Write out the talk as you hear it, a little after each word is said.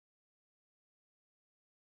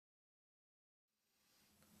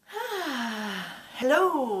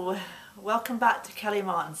Hello, welcome back to Kelly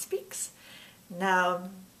Martin Speaks.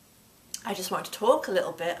 Now, I just want to talk a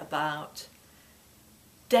little bit about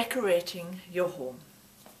decorating your home.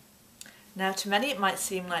 Now, to many it might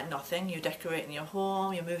seem like nothing. You're decorating your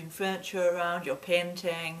home, you're moving furniture around, you're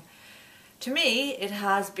painting. To me, it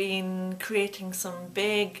has been creating some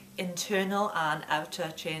big internal and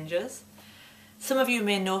outer changes. Some of you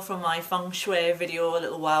may know from my feng shui video a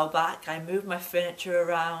little while back, I moved my furniture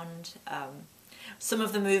around. Some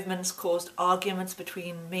of the movements caused arguments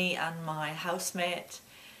between me and my housemate,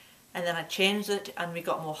 and then I changed it and we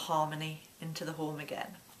got more harmony into the home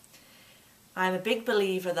again. I'm a big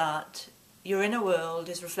believer that your inner world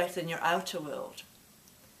is reflected in your outer world.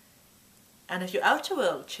 And if your outer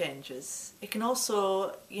world changes, it can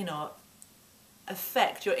also,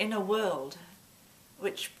 affect your inner world,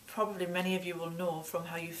 which probably many of you will know from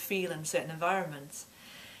how you feel in certain environments.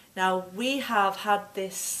 Now, we have had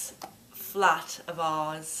this flat of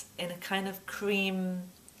ours in a kind of cream,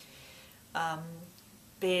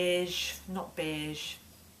 beige, not beige,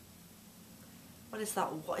 what is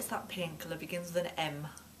that paint colour, begins with an M?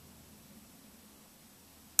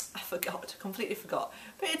 I forgot, completely forgot,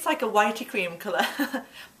 but it's like a whitey cream colour.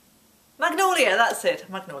 Magnolia, that's it,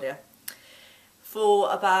 magnolia. For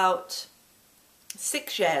about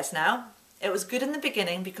 6 years now. It was good in the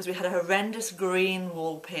beginning because we had a horrendous green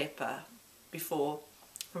wallpaper before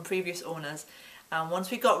from previous owners, and once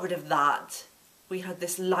we got rid of that we had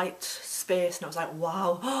this light space and I was like,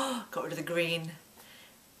 wow, got rid of the green.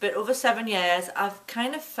 But over 7 years I've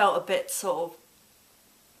kind of felt a bit sort of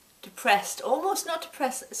depressed, almost not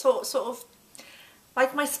depressed, sort of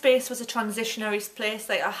like my space was a transitionary place,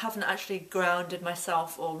 like I haven't actually grounded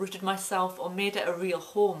myself or rooted myself or made it a real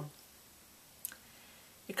home.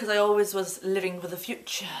 Because I always was living with the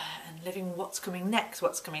future and living what's coming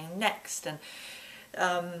next, and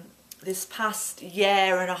this past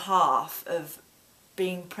year and a half of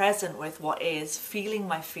being present with what is, feeling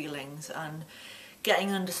my feelings and getting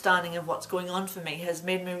an understanding of what's going on for me has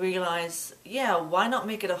made me realise, yeah, why not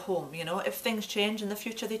make it a home? If things change in the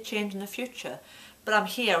future, they change in the future. But I'm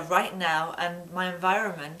here right now and my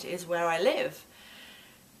environment is where I live.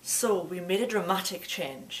 So we made a dramatic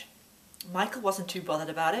change. Michael wasn't too bothered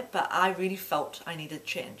about it, but I really felt I needed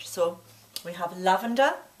change. So we have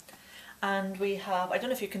lavender and we have, I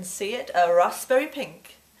don't know if you can see it, a raspberry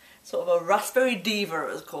pink, sort of a raspberry diva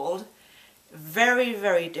it was called. Very,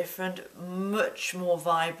 very different, much more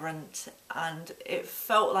vibrant, and it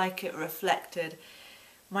felt like it reflected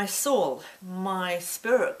my soul, my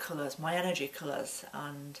spirit colours, my energy colours.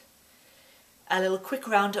 And a little quick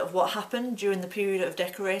roundup of what happened during the period of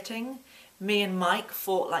decorating. Me and Mike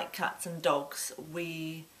fought like cats and dogs.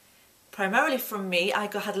 Primarily from me, I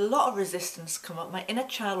had a lot of resistance come up. My inner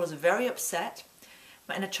child was very upset.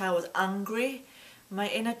 My inner child was angry. My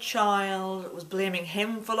inner child was blaming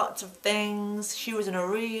him for lots of things. She was in a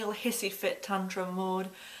real hissy fit tantrum mode.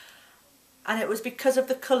 And it was because of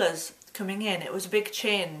the colours coming in. It was a big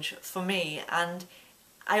change for me. And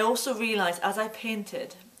I also realised as I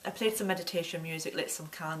painted, I played some meditation music, lit some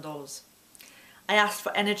candles. I asked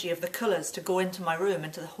for energy of the colours to go into my room,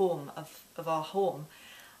 into the home of our home.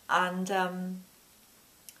 And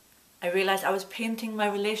I realised I was painting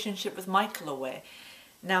my relationship with Michael away.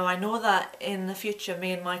 Now I know that in the future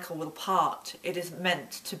me and Michael will part. It is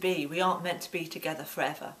meant to be. We aren't meant to be together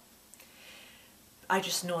forever. I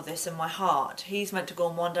just know this in my heart. He's meant to go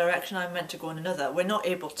in one direction, I'm meant to go in another. We're not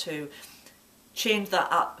able to change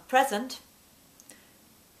that at the present,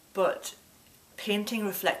 but painting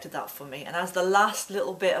reflected that for me. And as the last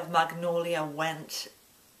little bit of magnolia went,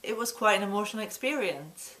 it was quite an emotional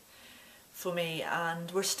experience for me, and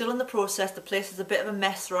we're still in the process. The place is a bit of a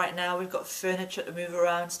mess right now. We've got furniture to move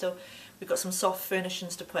around still. We've got some soft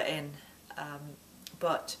furnishings to put in,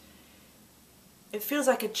 but it feels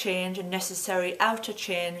like a change, a necessary outer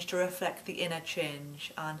change to reflect the inner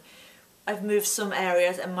change. And I've moved some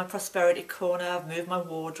areas in my prosperity corner. I've moved my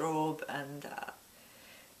wardrobe and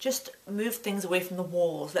just moved things away from the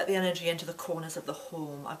walls, let the energy into the corners of the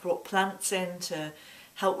home. I brought plants in to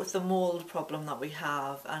help with the mould problem that we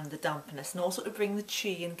have and the dampness, and also to bring the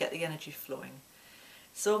chi and get the energy flowing.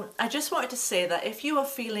 So I just wanted to say that if you are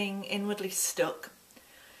feeling inwardly stuck,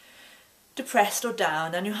 depressed or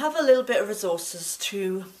down, and you have a little bit of resources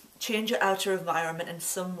to change your outer environment in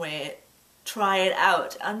some way, try it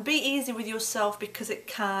out and be easy with yourself, because it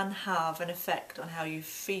can have an effect on how you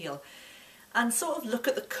feel. And sort of look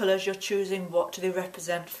at the colours you're choosing. What do they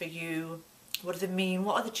represent for you? What do they mean?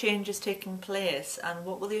 What are the changes taking place? And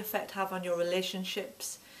what will the effect have on your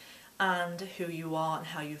relationships and who you are and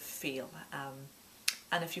how you feel?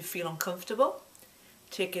 And if you feel uncomfortable,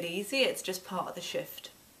 take it easy, it's just part of the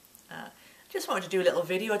shift. Just wanted to do a little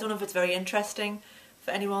video. I don't know if it's very interesting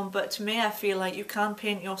for anyone, but to me I feel like you can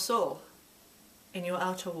paint your soul in your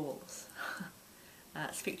outer walls.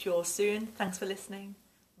 Speak to you all soon. Thanks for listening.